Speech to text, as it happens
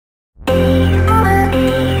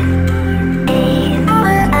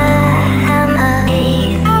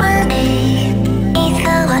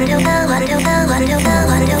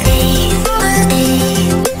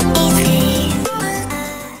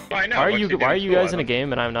why are you guys in a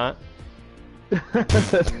game and I'm not?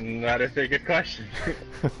 That is a good question.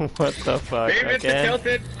 What the fuck? David the Again?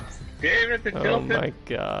 tilted! David the tilted! Oh my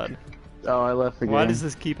god. Oh, I left the game. Why does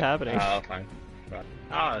this keep happening? Oh, fine.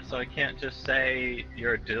 Oh, so I can't just say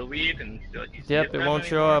you're a dillweed and feel like you see Yep, it won't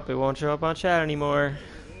show anymore? up. It won't show up on chat anymore.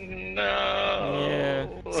 No. Yeah,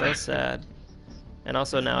 so sad. And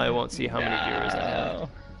also now I won't see how many viewers I have. No.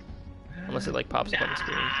 Unless it like pops up on the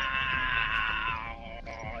screen.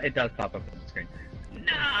 It does pop up on the screen.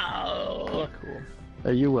 No. Cool.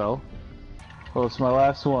 Are you well? Well, it's my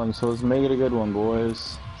last one, so let's make it a good one,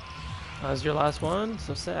 boys. That was your last one?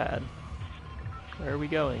 So sad. Where are we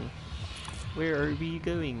going? Where are we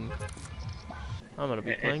going? I'm gonna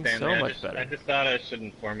be playing so much better. I just thought I should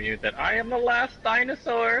inform you that I am the last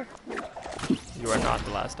dinosaur. You are not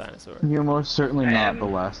the last dinosaur. You're most certainly not the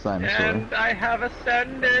last dinosaur. And I have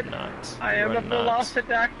ascended. Not. I am a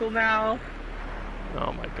velociraptor now.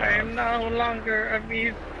 Oh my god. I am no longer a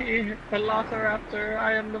VP velociraptor.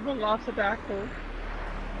 I am the velociraptor.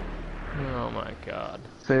 Oh my god.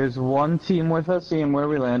 There's one team with us, Ian, where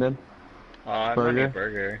we landed. Oh, I'm Burger?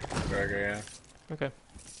 Burger, yeah. Okay.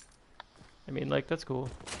 I mean, like, that's cool.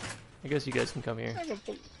 I guess you guys can come here.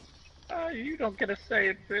 You don't get to say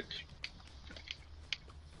it, bitch.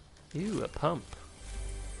 Ooh, a pump.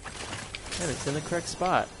 And it's in the correct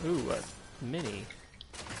spot. Ooh, a mini.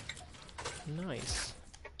 Nice.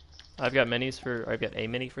 I've got a mini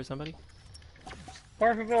for somebody.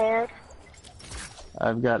 Por favor.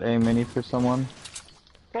 I've got a mini for someone.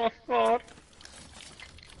 Por favor.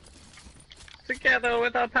 Together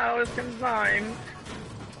with our powers combined,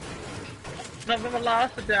 the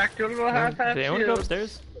velociraptor will have Did anyone go shields.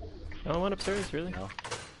 upstairs? No one went upstairs, really? No.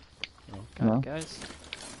 God, No. guys.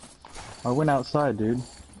 I went outside, dude.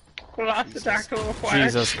 Velociraptor will fire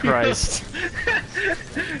Jesus shields. Christ.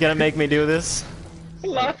 You gonna make me do this?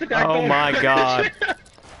 Velociraptor Oh will my fire god.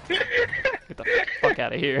 shields. Get the fuck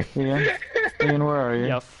out of here. Ian? Ian, where are you?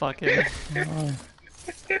 Yeah, fucking. Oh.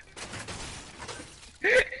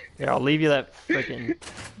 Here, I'll leave you that freaking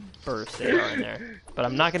burst AR in there. But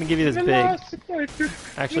I'm not gonna give you this big.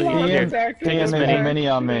 Actually, here, Ian, take this Ian, mini. mini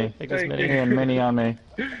on me. Take this mini. Ian, mini on me.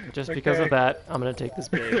 Just because of that, I'm gonna take this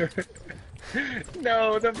big.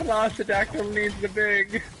 No, the velociraptor needs the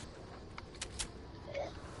big.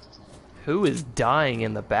 Who is dying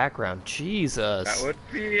in the background? Jesus. That would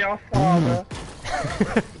be our father.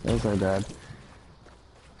 There's our dad.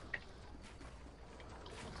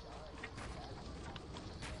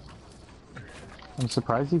 I'm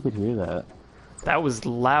surprised you could hear that. That was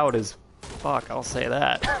loud as fuck, I'll say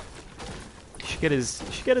that. He should get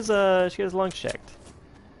his lungs checked.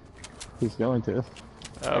 He's going to.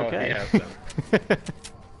 Okay. Oh, he has them.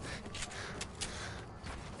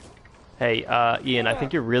 Hey, Ian, I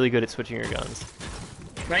think you're really good at switching your guns.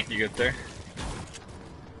 Thank you, good sir.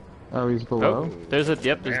 Oh, he's below? Oh, there's a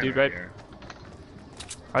Man dude right. here.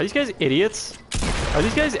 Are these guys idiots? Are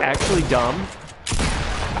these guys actually dumb?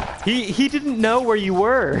 He didn't know where you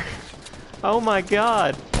were. Oh my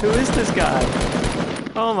god. Who is this guy?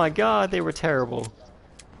 Oh my god, they were terrible.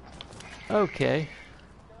 Okay.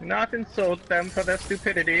 Not insult them for their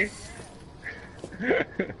stupidity.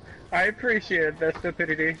 I appreciate their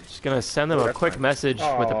stupidity. Just gonna send them Oh, a that's quick fine. message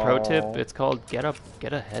with a pro tip. Aw. It's called get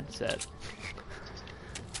a headset.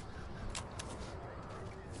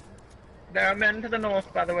 There are men to the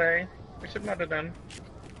north, by the way. We should murder them.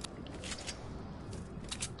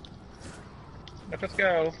 Let us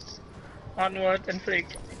go. Onward and freak.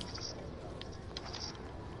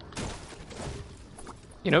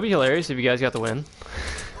 You know, it'd be hilarious if you guys got the win.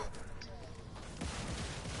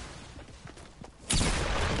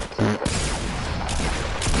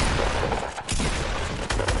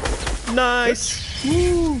 Nice.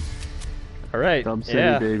 Woo. All right. Dub City,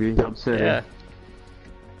 yeah. baby. Dub City. Yeah.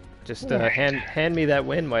 Just hand me that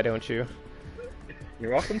win, why don't you?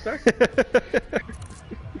 You're welcome, sir.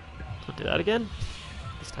 Do that again.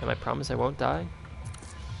 This time I promise I won't die.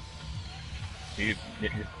 you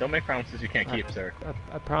don't make promises you can't keep, sir.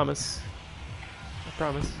 I promise. I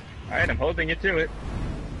promise. Alright, I'm holding you to it.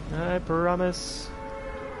 I promise.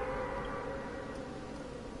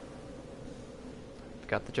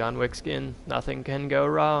 Got the John Wick skin. Nothing can go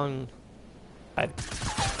wrong. Oh,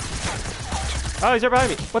 he's right behind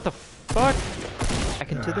me. What the fuck?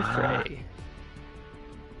 Back into the fray.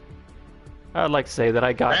 I would like to say that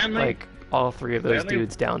I got Stanley? like all three of those Stanley?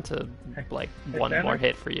 dudes down to like one Stanley? more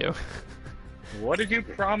hit for you. What did you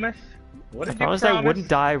promise? What I did you promised promise? I wouldn't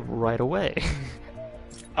die right away.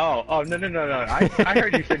 Oh, no. I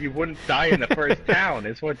heard you said you wouldn't die in the first town,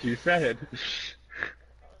 is what you said.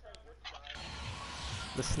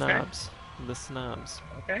 The snobs. The snobs.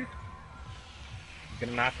 Okay.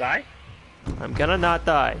 Gonna not die? I'm gonna not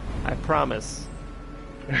die. I promise.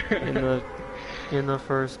 In the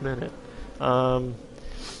first minute. Oh,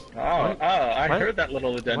 What? I What? heard that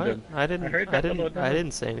little addendum. What? I heard that little I addendum.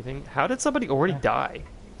 didn't say anything. How did somebody already die?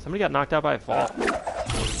 Somebody got knocked out by a fall.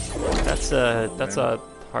 That's a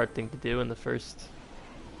hard thing to do in the first,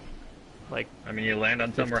 like, I mean, you land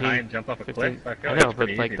on somewhere 15 high and jump off a 15 cliff. I feel I like know, it's but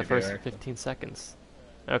pretty like easy the to do, first actually. 15 seconds.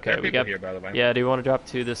 There Okay, are we people got. here, by the way. Yeah, do you want to drop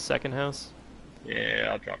to this second house? Yeah,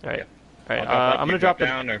 I'll drop. All right. Yeah. All right. I'll drop up, I'm you gonna drop the.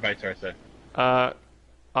 down, or vice versa.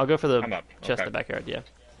 I'll go for the I'm up. chest Okay. in the backyard. Yeah.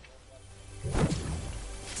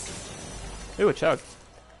 Ooh, a chug.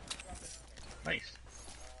 Nice.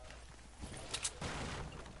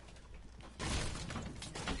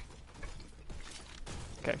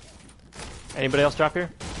 Okay. Anybody else drop here?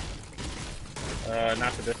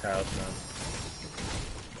 Not to this house, no.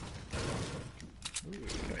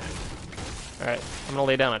 All right. I'm gonna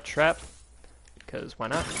lay down a trap because why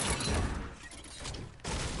not?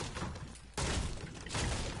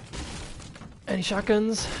 Any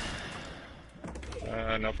shotguns?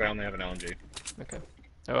 Nope, I only have an LMG. Okay.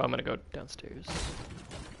 Oh, I'm gonna go downstairs.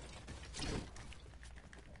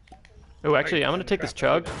 Oh, actually, I'm gonna take this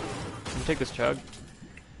chug. I'm gonna take this chug.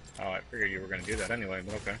 Oh, I figured you were gonna do that anyway,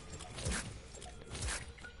 but okay.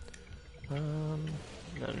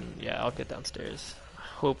 Then yeah, I'll get downstairs.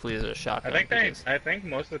 Hopefully, there's a shotgun. I think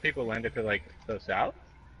most of the people landed to like the south.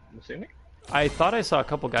 I'm assuming. I thought I saw a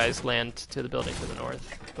couple guys land to the building to the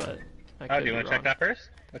north, but I Oh, could do you be want to check wrong. that first?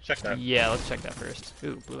 Let's check that. Yeah, let's check that first.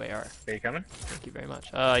 Ooh, blue AR. Are you coming? Thank you very much.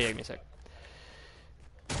 Yeah, give me a sec.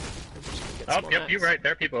 Oh, yep, you're right.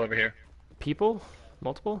 There are people over here. People?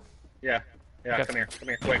 Multiple? Yeah. Yeah, Okay. come here. Come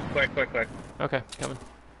here. Quick, quick, quick, quick. Okay, coming.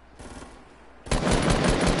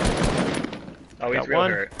 Oh, he's Got real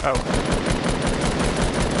one. hurt. Oh,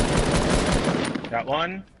 Got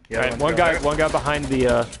one. The all other right. one's real hurt. One guy behind the.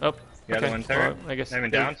 Oh, The other okay. one's hurt. Well, I guess. Not even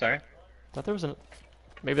down, sorry. Thought there was an.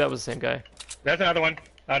 Maybe that was the same guy. There's another one.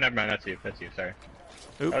 Oh, never mind. That's you. That's you. Sorry.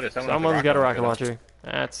 Oop. Oh, there's someone with a Someone's got a rocket rocket launcher.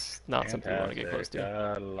 That's not something you want to get close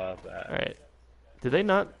Fantastic. to. I love that. All right. Did they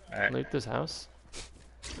not Alright. loot this house?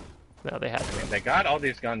 No, they had I mean, to. they got all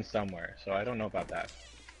these guns somewhere, so I don't know about that.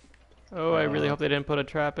 Oh, I really hope they didn't put a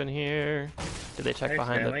trap in here. Did they check Hey,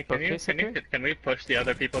 behind Stanley, the bookcase up here? can we push the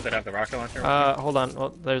other people that have the rocket launcher? Hold on. Well,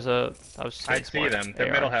 there's a. I was just I getting see smart. them. They're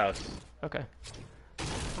AR. middle house. Okay.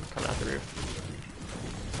 I'm coming out the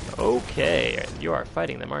roof. Okay, you are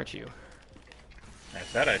fighting them, aren't you? I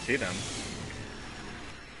said I see them.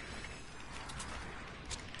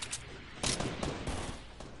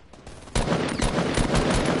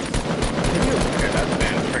 Okay, that's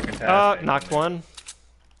fan-freaking-tastic. Knocked one.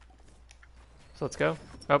 So let's go.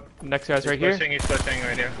 Oh, next guy's right here. He's pushing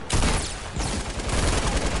right here.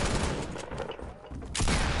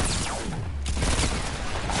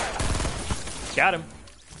 Got him.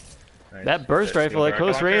 Nice. That burst Steal rifle the at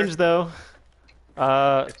close rocket launcher. range, though.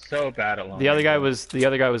 It's so bad at long The other range, guy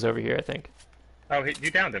though. was over here, I think. Oh,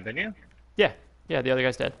 you downed him, didn't you? Yeah, yeah. The other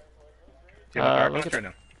guy's dead. Do you want the look rocket at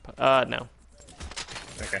launcher or no? No.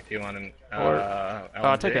 Okay, do you want an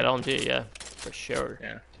I'll take that LMG. Yeah, for sure.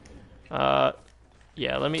 Yeah.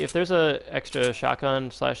 Yeah. Let me. If there's a extra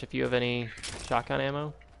shotgun / if you have any shotgun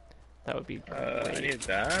ammo, that would be great. I need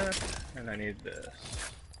that, and I need this.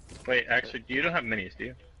 Wait, actually, you don't have minis, do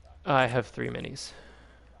you? I have 3 minis.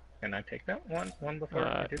 Can I take that one before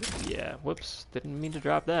I do this? Yeah. Whoops. Didn't mean to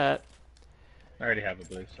drop that. I already have a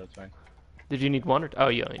blue, so it's fine. Did you need one or? Oh,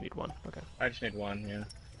 you only need one. Okay. I just need one, yeah.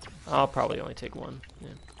 I'll probably only take one.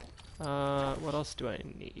 Yeah. What else do I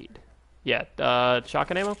need? Yeah.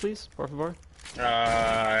 Shotgun ammo, please, por favor.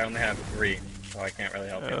 I only have 3, so I can't really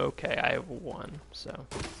help you. Okay, I have 1. So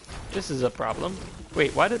this is a problem.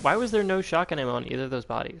 Wait, why was there no shotgun ammo on either of those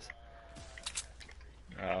bodies?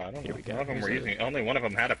 I don't Here know. we go. None of them Here's were a- using. Only one of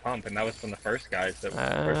them had a pump, and that was from the first guys. That was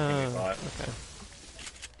the first thing we bought. Okay.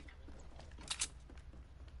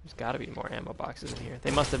 There's got to be more ammo boxes in here.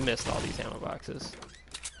 They must have missed all these ammo boxes.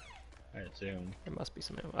 I assume. There must be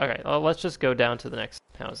some ammo. Okay, well, let's just go down to the next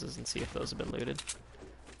houses and see if those have been looted.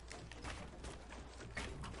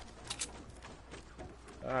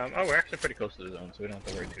 Oh, we're actually pretty close to the zone, so we don't have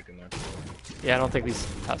to worry too much. Yeah, I don't think these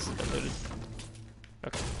houses have been looted.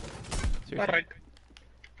 Okay. Seriously. Alright.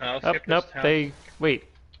 I'll Oh, skip nope, this house. they... Wait.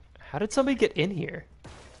 How did somebody get in here?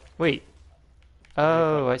 Wait.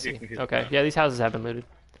 Oh, I see. confused Okay, with yeah, these houses have been looted.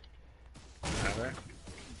 Have they?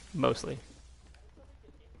 Mostly.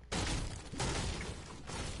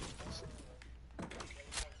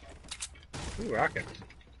 Ooh, rockets.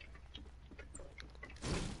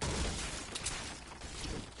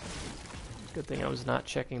 Good thing I was not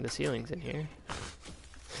checking the ceilings in here.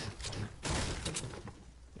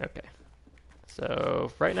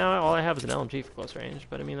 So right now, all I have is an LMG for close range,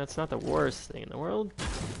 but I mean that's not the worst thing in the world.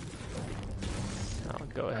 I'll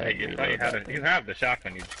go ahead. Hey, And you thought reload that you thing. have the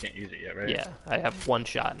shotgun, you just can't use it yet, right? Yeah, I have one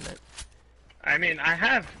shot in it. I mean, I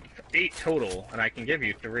have 8 total, and I can give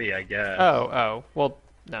you 3, I guess. Oh, well,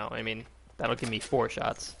 no, I mean that'll give me 4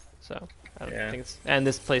 shots. So I don't Yeah. think it's. And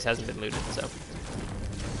this place hasn't been looted, so.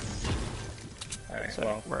 Alright, So,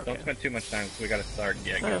 well, we're okay. don't spend too much time, because we gotta start and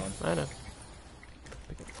get going. I know.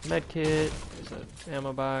 Pick up the med kit. There's an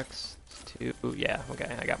ammo box. 2. Yeah,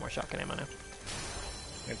 okay, I got more shotgun ammo now.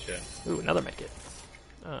 Good shit. Ooh, another med kit.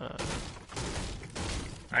 I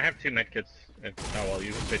have 2 medkits. Oh, well,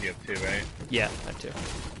 you said you have 2, right? Yeah, I have 2.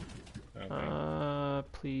 Okay.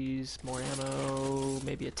 Please, more ammo.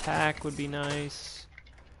 Maybe attack would be nice.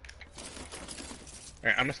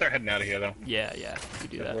 Alright, I'm gonna start heading out of here, though. Yeah, you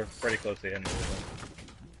do that. We're pretty close to the end.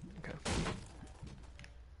 Okay.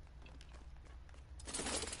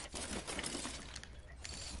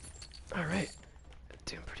 Alright.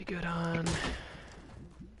 Doing pretty good on...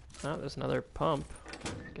 Oh, there's another pump, I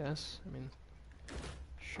guess. I mean,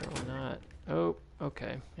 sure why not. Oh,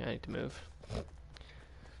 okay. Yeah, I need to move.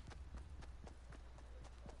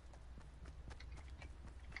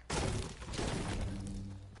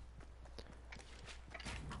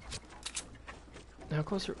 How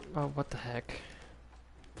close are... Oh, what the heck?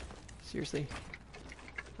 Seriously?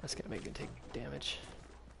 That's gonna make me take damage.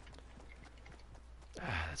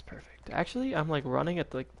 Ah, that's perfect. Actually, I'm like running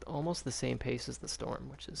at like almost the same pace as the storm,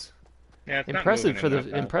 which is Yeah, it's impressive not for moving the in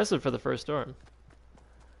that fast. impressive for the first storm.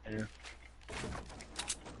 Yeah.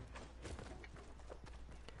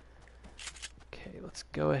 Okay, let's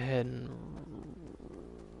go ahead and...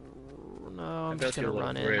 No, I'm I just built you gonna a little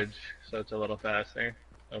run in. bridge, so it's a little faster,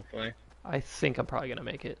 hopefully. I think I'm probably gonna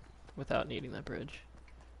make it without needing that bridge.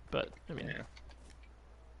 But, I mean, Yeah.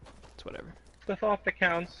 it's whatever. The thought that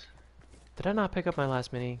counts. Did I not pick up my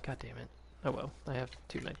last mini? God damn it. Oh well, I have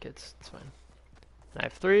 2 medkits. It's fine. And I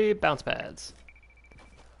have 3 bounce pads.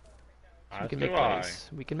 So we As can do make plays.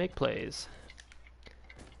 We can make plays.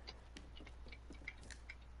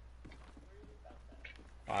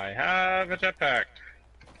 I have a jetpack.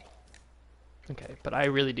 Okay, but I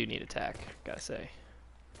really do need attack, gotta say.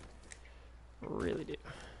 Really do.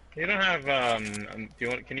 You don't have, do you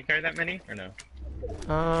want, can you carry that many, or no?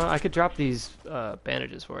 I could drop these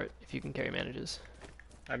bandages for it, if you can carry bandages.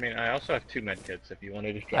 I mean, I also have 2 medkits, if you want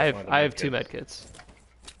to just drop I one have of the I have 2 medkits.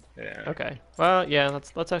 medkits. Yeah. Okay. Well, yeah,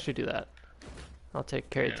 let's actually do that. I'll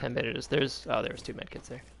carry Yeah. 10 bandages. There's 2 medkits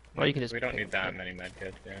there. Well, you can just We don't pick need them. that many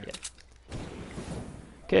medkits, yeah. Yeah.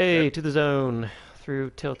 Okay, to the zone.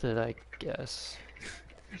 Through tilted, I guess.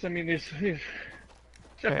 'Cause, I mean, these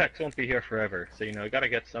jetpacks won't be here forever, so, you know, you gotta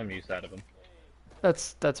get some use out of them.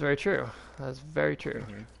 That's very true. That's very true.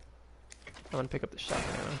 Mhm. I want to pick up the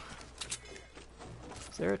shotgun ammo.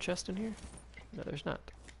 Is there a chest in here? No, there's not.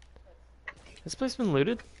 This place been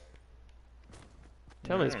looted?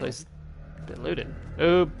 Tell me this place has been looted.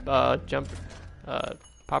 Oh, jump.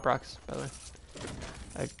 Pop rocks, by the way.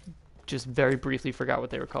 I just very briefly forgot what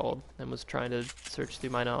they were called and was trying to search through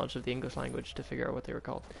my knowledge of the English language to figure out what they were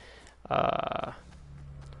called.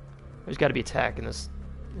 There's got to be attack in this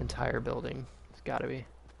entire building. There's got to be.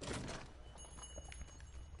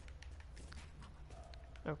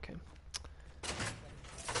 Okay.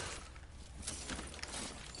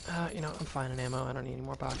 You know, I'm fine in ammo. I don't need any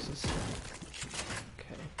more boxes.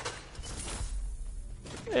 Okay.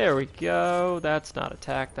 There we go. That's not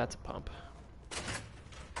attack. That's a pump.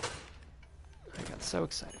 I got so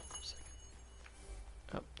excited for a second.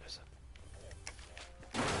 Oh, there's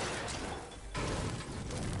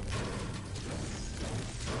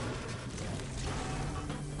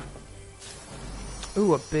a...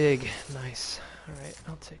 Ooh, a big. Nice. Alright,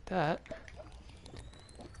 I'll take that.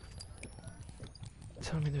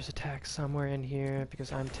 Tell me there's attack somewhere in here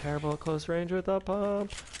because I'm terrible at close range with a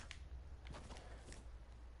pump. Is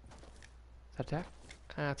that attack?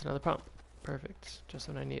 Ah, that's another pump. Perfect. Just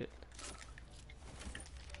when I need it.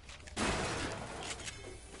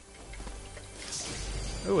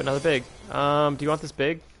 Ooh, another big. Do you want this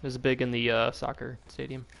big? There's a big in the soccer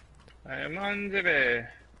stadium. I am on the way.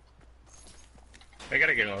 I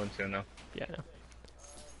gotta get going soon, though. Yeah, I know.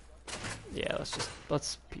 Yeah,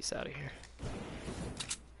 let's peace out of here.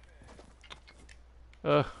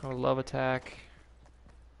 Ugh, I would love attack.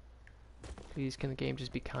 Please, can the game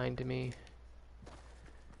just be kind to me?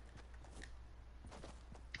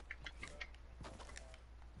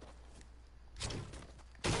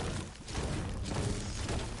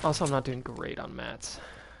 Also, I'm not doing great on mats.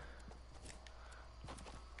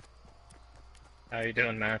 How you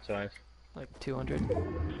doing math-wise? Like 200.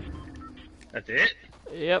 That's it?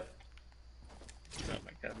 Yep. Oh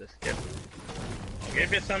my god, this skip. I'll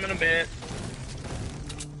give you some in a bit.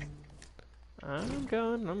 I'm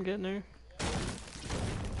going. I'm getting there.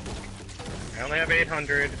 I only have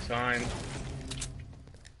 800. It's fine.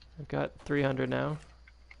 I've got 300 now.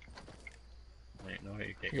 Wait, no,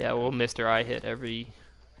 you can't. Yeah, well, Mr. I hit every...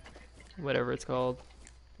 whatever it's called.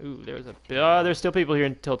 Ooh, there's a... Oh, there's still people here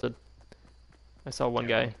in Tilted. I saw one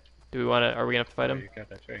guy. Do we want to... Are we going to have to fight him? You got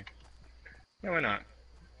that tree. Yeah, why not?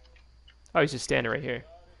 Oh, he's just standing right here.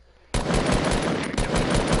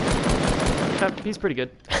 He's pretty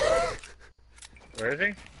good. Where is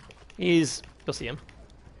he? He's... You'll see him.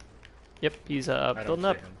 Yep, he's I don't building see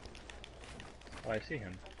up. him. Oh, I see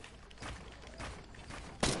him.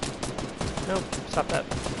 Nope, stop that.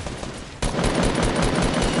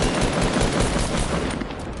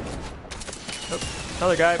 Oh,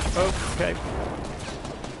 another guy. Oh, okay.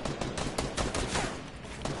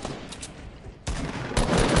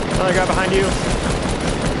 Another guy behind you.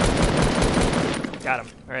 Got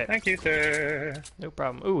him. Alright. Thank you, sir. No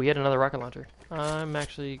problem. Ooh, he had another rocket launcher. I'm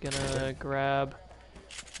actually gonna grab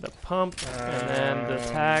the pump, and then the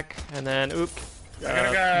tack, and then, oop,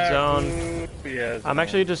 zone. Yeah, I'm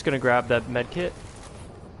actually just gonna grab that med kit,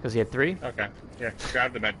 because he had 3. Okay. Yeah,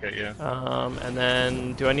 grab the medkit, yeah. And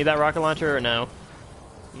then, do I need that rocket launcher or no?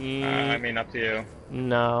 I mean, up to you.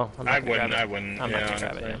 No, I'm not gonna grab it. I wouldn't. I'm not gonna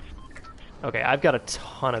grab it, yeah. Okay, I've got a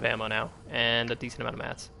ton of ammo now, and a decent amount of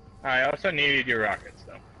mats. I also need your rockets,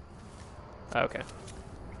 though. Okay.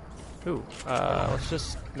 Ooh, let's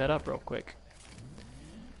just med up real quick.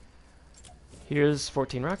 Here's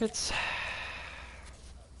 14 rockets.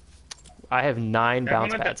 I have 9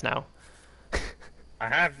 bounce pads now.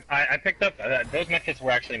 I picked up, those medkits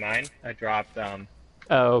were actually mine. I dropped,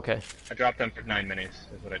 Oh, okay. I dropped them for 9 minis,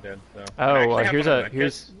 is what I did, so. Oh, well,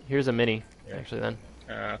 here's a mini, actually, then.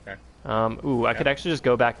 Okay. Ooh, I could actually just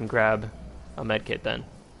go back and grab a med kit then.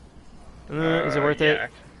 Is it worth it?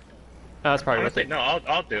 Oh, it's probably Honestly, worth it. no,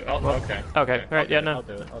 I'll do it. Okay. Okay, alright, yeah, no. I'll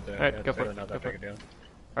do it. Alright, go for it. Go for it. Deal.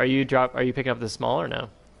 Are you picking up the small or no?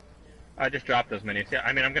 I just dropped those minis. Yeah,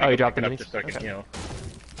 I mean, I'm gonna you go dropped pick the it up minis? just so I can, Okay. you know.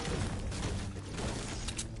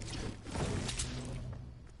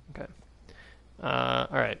 Okay.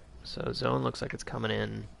 Alright, so zone looks like it's coming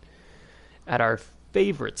in at our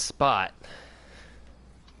favorite spot.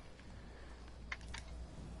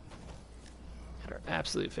 At our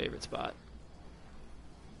absolute favorite spot.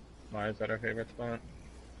 Why is that our favorite spot?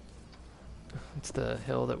 It's the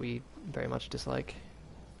hill that we very much dislike.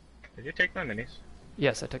 Did you take my minis?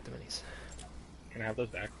 Yes, I took the minis. Can I have those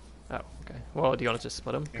back? Oh, okay. Well, do you want to just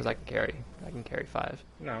split them? Because I can carry 5.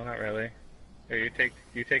 No, not really. Here, you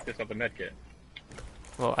take this up the medkit.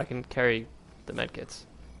 Well, I can carry the medkits.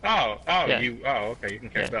 Oh, Yeah. okay, you can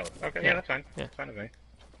carry both. Okay, yeah, that's fine. Yeah. That's fine with me.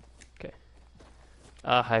 Okay.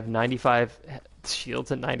 I have 95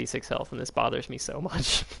 shields and 96 health, and this bothers me so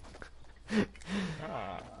much.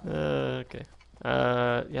 Okay.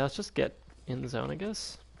 Yeah, let's just get in the zone, I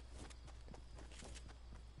guess.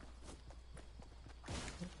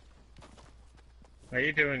 What are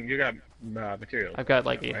you doing? You got materials. I've got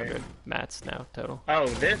like right? 800 mats now total. Oh,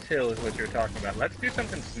 this hill is what you're talking about. Let's do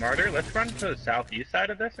something smarter. Let's run to the southeast side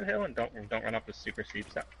of this hill and don't run up the super steep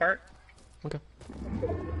part. Okay.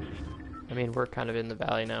 I mean, we're kind of in the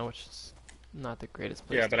valley now, which is not the greatest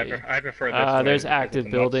place Yeah, but to be. I prefer this way There's because active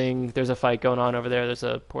it's building. There's a fight going on over there. There's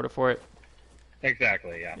a porta-fort.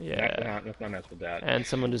 Exactly, yeah. Yeah. Let's not mess with that. And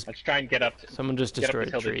someone just Let's try and get up. someone just get up destroyed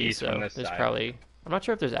this a hill to the tree, east so from this there's side. probably... I'm not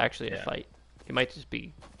sure if there's actually a Yeah. fight. It might just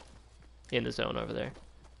be in the zone over there.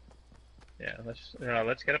 Yeah,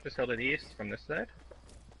 let's get up this hill to the east from this side.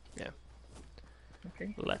 Yeah.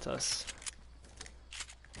 Okay. Let us.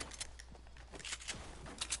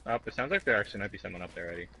 It sounds like there actually might be someone up there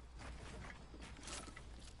already.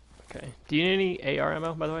 Okay. Do you need any AR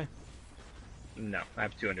ammo, by the way? No, I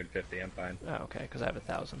have 250. I'm fine. Oh, okay, because I have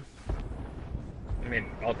 1,000. I mean,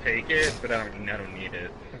 I'll take it, but I don't need it.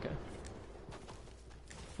 Okay.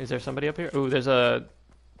 Is there somebody up here? Ooh, there's a...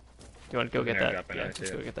 Do you want to go There's get an that? airdrop in Yeah, there, let's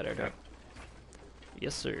too. go get that airdrop. Yep.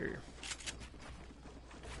 Yes, sir.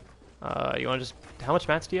 You want to just... How much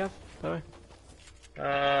mats do you have, by the way?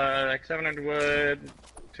 Like 700 wood,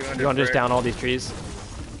 200 You want to just brick. down all these trees?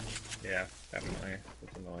 Yeah, definitely.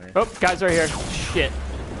 That's annoying. Oh, guys right here. Shit.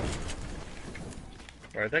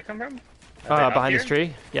 Where did they come from? Are they up Behind this here?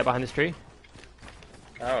 tree. Yeah, behind this tree.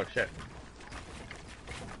 Oh, shit.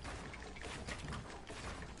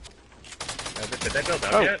 Did they build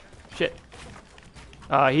up Oh, yet? shit.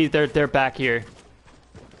 They're back here.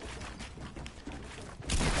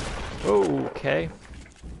 Okay.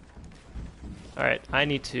 Alright, I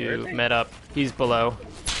need Where to is he? med up. He's below.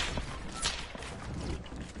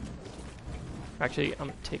 Actually, I'm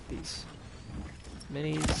gonna take these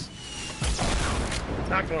minis.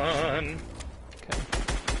 Knocked one. Okay.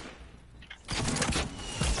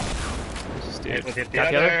 This dude. We'll hit the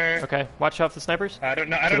Got the other. other? Okay. Watch out for the snipers. I don't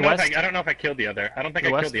know. To I the don't know. west? I don't know if I killed the other. I don't think To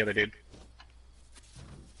the I west? killed the other dude.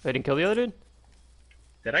 They didn't kill the other dude?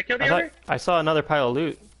 Did I kill the I thought other? I saw another pile of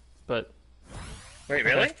loot, but Wait,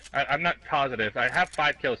 really? I'm not positive. I have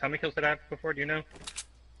 5 kills. How many kills did I have before? Do you know?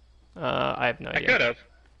 I have no I idea. could have.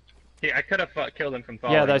 Yeah, I could have killed him from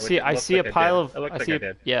falling. Yeah, I which see. it I looks see like a I pile did. of. It looks I like see. I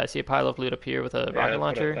did. Yeah, I see a pile of loot up here with a Yeah, rocket that's what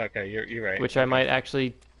launcher, okay, you're right. which I might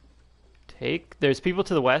actually take. There's people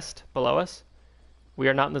to the west below us. We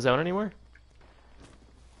are not in the zone anymore.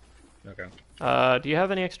 Okay. Do you have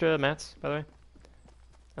any extra mats, by the way?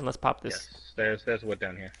 And let's pop this. Yes. There's wood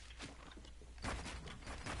down here.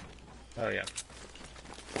 Oh yeah.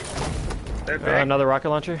 They're big. Another rocket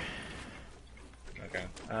launcher. Okay.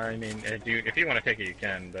 I mean, if you want to take it, you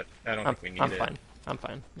can, but I don't think we need I'm it. fine. I'm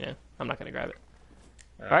fine. Yeah, I'm not gonna grab it.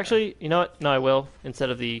 Okay. Or actually, you know what? No, I will instead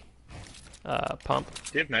of the pump.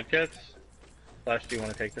 Do you have medkits? Flash, do you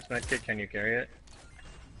want to take this medkit? Can you carry it?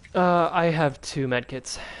 I have 2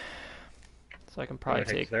 medkits, so I can You probably wanna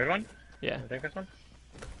take take. the third one? Yeah. Wanna take this one?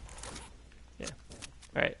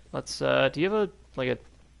 All right. Let's. Do you have a like a? Do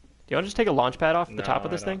you want to just take a launch pad off the top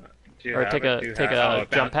of this thing? Or take a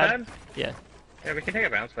jump pad? Yeah. Yeah, we can take a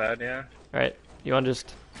bounce pad, yeah. All right. You want to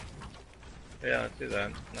just? Yeah, let's do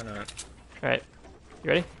that. Why not? All right. You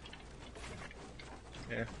ready?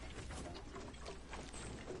 Yeah.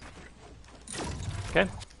 Okay.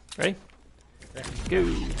 Ready? Yeah.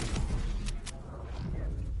 Go.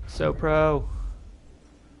 So pro.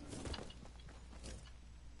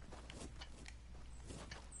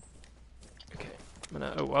 Okay. I'm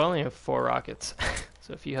gonna. Oh, I only have 4 rockets.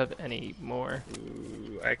 So if you have any more.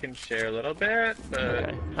 Ooh, I can share a little bit, but...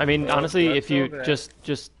 Okay. I mean, Well, honestly, let's if you go there.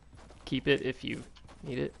 just keep it if you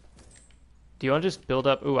need it. Do you want to just build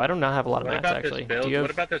up? Ooh, I do not have a lot of What mats about actually. this build? Do you have,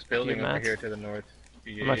 What about this building over mats? here to the north?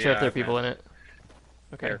 I'm not sure if there are Yeah, people in it.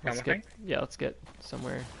 Okay, Here, let's come get. with me. Yeah, let's get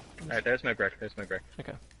somewhere. Alright, there's my brick. There's my brick.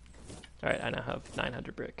 Okay. All right, I now have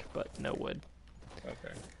 900 brick, but no wood.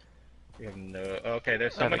 Okay. We have no... Okay,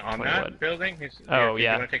 there's I have, someone like, on 20 that wood. building. Oh, Do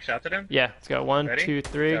yeah. you want to take shots at him? Yeah, let's go. 1, Ready? 2,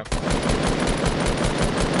 3. Go.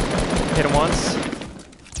 Hit him once.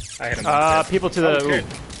 I hit him once. People to the. Oh, shit.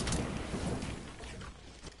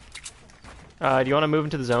 Do you want to move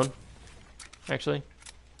into the zone? Actually.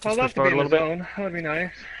 I'd Just love push to be forward in a the little bit. zone. That would be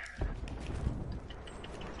nice.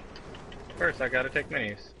 First, I gotta take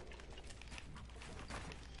minis.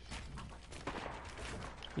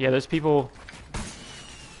 Yeah, there's people.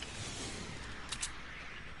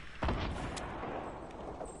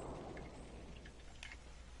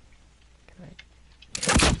 Can I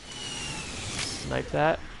snipe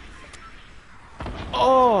that?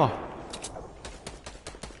 Oh!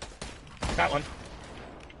 Got one.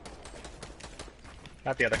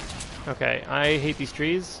 Got the other. Okay, I hate these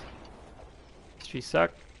trees. These trees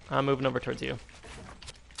suck. I'm moving over towards you.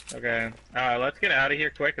 Okay. Let's get out of here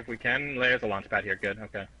quick if we can. There's a launch pad here. Good.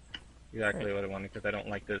 Okay. Exactly Right. what I wanted because I don't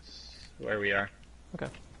like this where we are.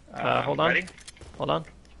 Okay. Hold on. Ready? Hold on.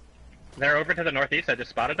 They're over to the northeast. I just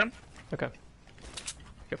spotted them. Okay.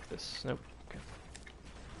 Go for this. Nope. Okay.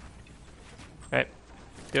 Alright.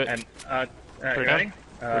 Do it. And it you down. ready?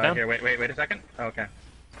 Put it down. Here, wait a second. Oh, okay.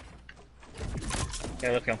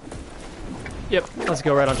 Okay, let's go. Yep. Let's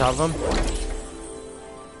go right on top of him.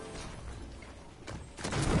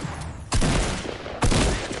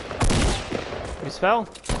 He's fell.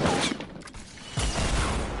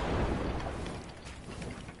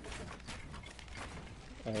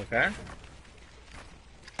 Okay.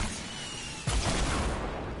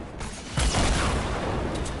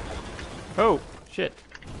 Oh, shit.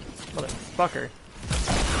 Motherfucker.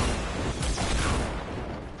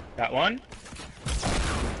 Got one.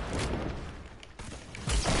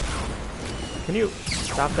 Can you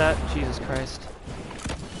stop that? Jesus Christ.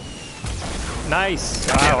 Nice!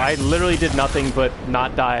 Wow, I literally did nothing but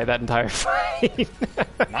not die that entire fight.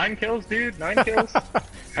 9 kills, dude. 9 kills.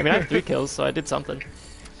 I mean, I have 3 kills, so I did something.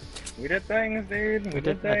 We did things, dude. We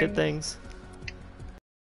did I did things. things.